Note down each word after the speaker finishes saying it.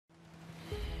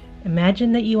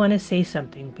Imagine that you want to say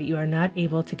something, but you are not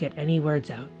able to get any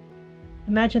words out.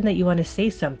 Imagine that you want to say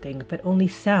something, but only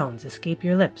sounds escape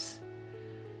your lips.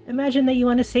 Imagine that you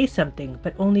want to say something,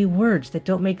 but only words that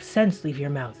don't make sense leave your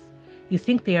mouth. You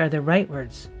think they are the right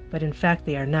words, but in fact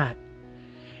they are not.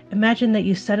 Imagine that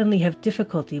you suddenly have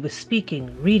difficulty with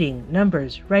speaking, reading,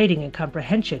 numbers, writing, and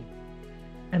comprehension.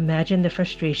 Imagine the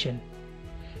frustration.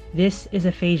 This is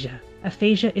aphasia.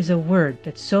 Aphasia is a word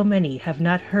that so many have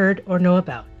not heard or know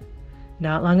about.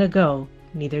 Not long ago,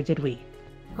 neither did we.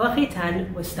 Koach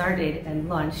Eitan was started and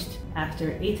launched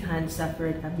after Eitan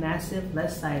suffered a massive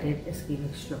left-sided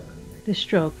ischemic stroke. The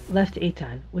stroke left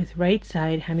Eitan with right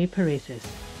side hemiparesis,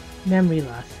 memory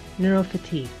loss,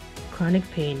 neurofatigue, chronic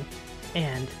pain,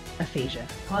 and aphasia.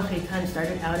 Koach Eitan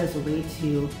started out as a way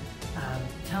to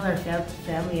tell our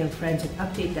family and friends and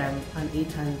update them on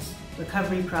Eitan's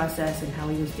recovery process and how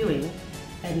he was doing,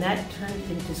 and that turned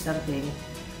into something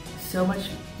so much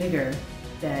bigger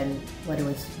than what it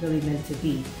was really meant to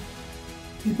be.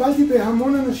 טיפלתי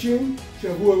בהמון אנשים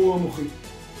שעברו אירוע מוחי,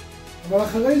 אבל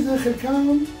אחרי זה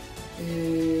חלקם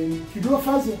קיבלו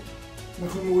אפזיה.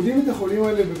 אנחנו מורידים את החולים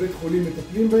האלה בבית חולים,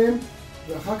 מטפלים בהם,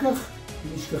 ואחר כך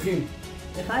נשכחים.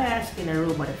 If I ask in a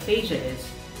room what aphasia is,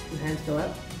 your hands go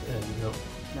up?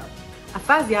 No.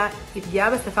 אפזיה היא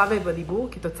פגיעה בשפה ובדיבור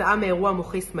כתוצאה מאירוע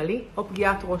מוחי שמאלי או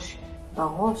פגיעת ראש.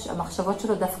 בראש המחשבות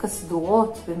שלו דווקא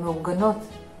סדורות ומאורגנות.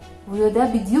 הוא יודע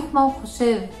בדיוק מה הוא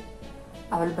חושב,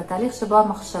 אבל בתהליך שבו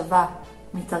המחשבה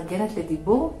מתארגנת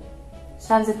לדיבור,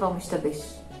 שם זה כבר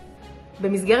משתבש.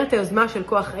 במסגרת היוזמה של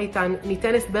כוח איתן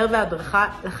ניתן הסבר והדרכה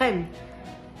לכם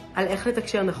על איך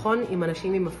לתקשר נכון עם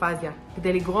אנשים עם אפזיה,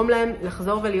 כדי לגרום להם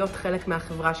לחזור ולהיות חלק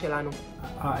מהחברה שלנו.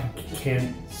 I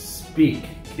can't speak,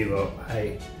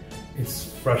 it's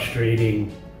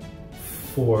frustrating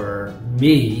for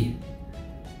me,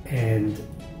 and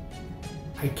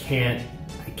I can't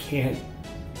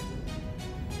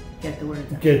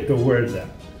get the words out.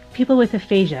 People with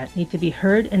aphasia need to be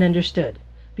heard and understood,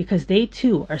 because they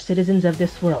too are citizens of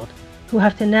this world who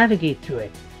have to navigate through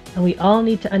it, and we all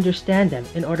need to understand them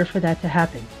in order for that to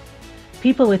happen.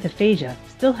 People with aphasia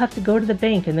still have to go to the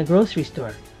bank and the grocery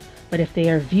store, but if they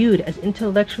are viewed as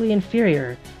intellectually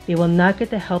inferior, they will not get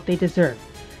the help they deserve,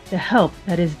 the help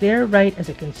that is their right as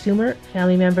a consumer,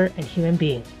 family member, and human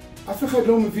being. אף אחד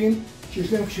לא מבין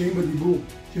שיש להם קשיים בדיבור,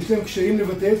 שיש להם קשיים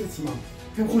לבטא את עצמם.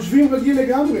 הם חושבים רגיל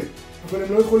לגמרי, אבל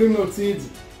הם לא יכולים להוציא את זה.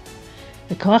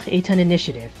 The Koach Eitan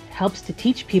Initiative helps to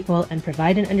teach people and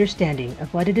provide an understanding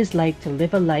of what it is like to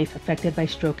live a life affected by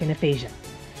stroke and aphasia.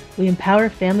 We empower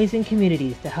families and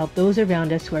communities to help those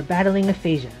around us who are battling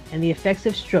aphasia and the effects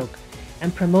of stroke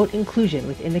and promote inclusion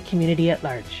within the community at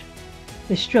large.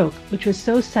 The stroke, which was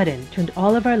so sudden, turned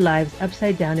all of our lives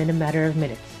upside down in a matter of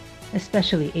minutes,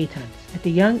 especially Eitan's. At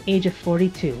the young age of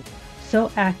 42,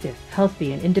 so active,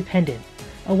 healthy, and independent,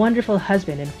 a wonderful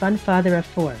husband and fun father of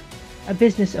 4, a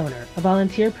business owner, a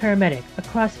volunteer paramedic, a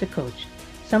CrossFit coach,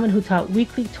 someone who taught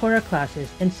weekly Torah classes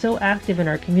and so active in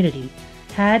our community,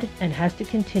 had and has to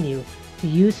continue to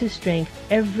use his strength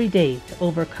every day to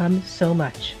overcome so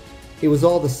much. It was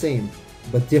all the same,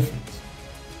 but different.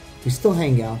 We still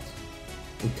hang out,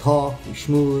 we talk, we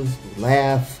schmooze, we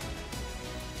laugh,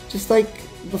 just like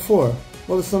before,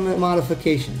 well, with some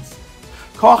modifications.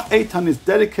 Koach Eitan is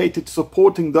dedicated to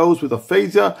supporting those with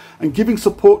aphasia and giving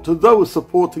support to those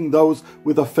supporting those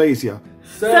with aphasia.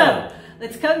 So,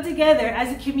 let's come together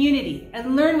as a community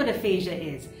and learn what aphasia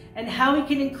is and how we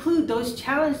can include those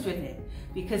challenged with it.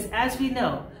 Because as we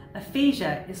know,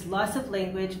 aphasia is loss of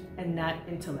language and not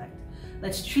intellect.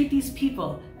 Let's treat these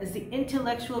people as the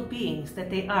intellectual beings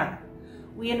that they are.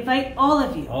 We invite all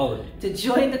of you to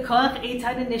join the Koach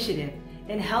Eitan Initiative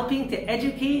in helping to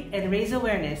educate and raise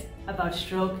awareness about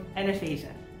stroke and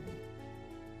aphasia.